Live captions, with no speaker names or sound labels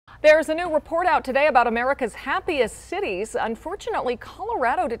There's a new report out today about America's happiest cities. Unfortunately,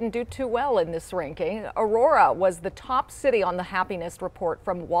 Colorado didn't do too well in this ranking. Aurora was the top city on the happiness report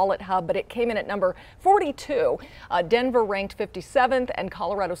from Wallet Hub, but it came in at number 42. Denver ranked 57th and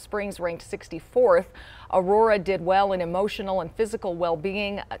Colorado Springs ranked 64th. Aurora did well in emotional and physical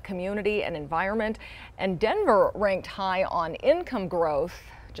well-being, community and environment, and Denver ranked high on income growth.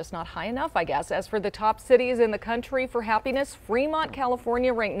 Just not high enough, I guess. As for the top cities in the country for happiness, Fremont,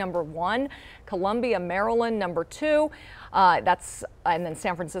 California ranked number 1, Columbia, Maryland number 2, and then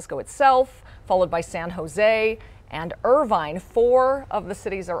San Francisco itself, followed by San Jose and Irvine. 4 of the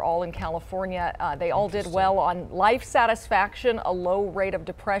cities are all in California. They all did well on life satisfaction, a low rate of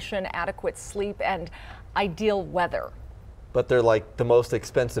depression, adequate sleep, and ideal weather. But they're like the most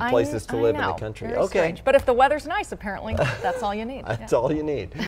expensive places to live in the country. Very strange. But if the weather's nice, apparently, that's all you need. That's all you need.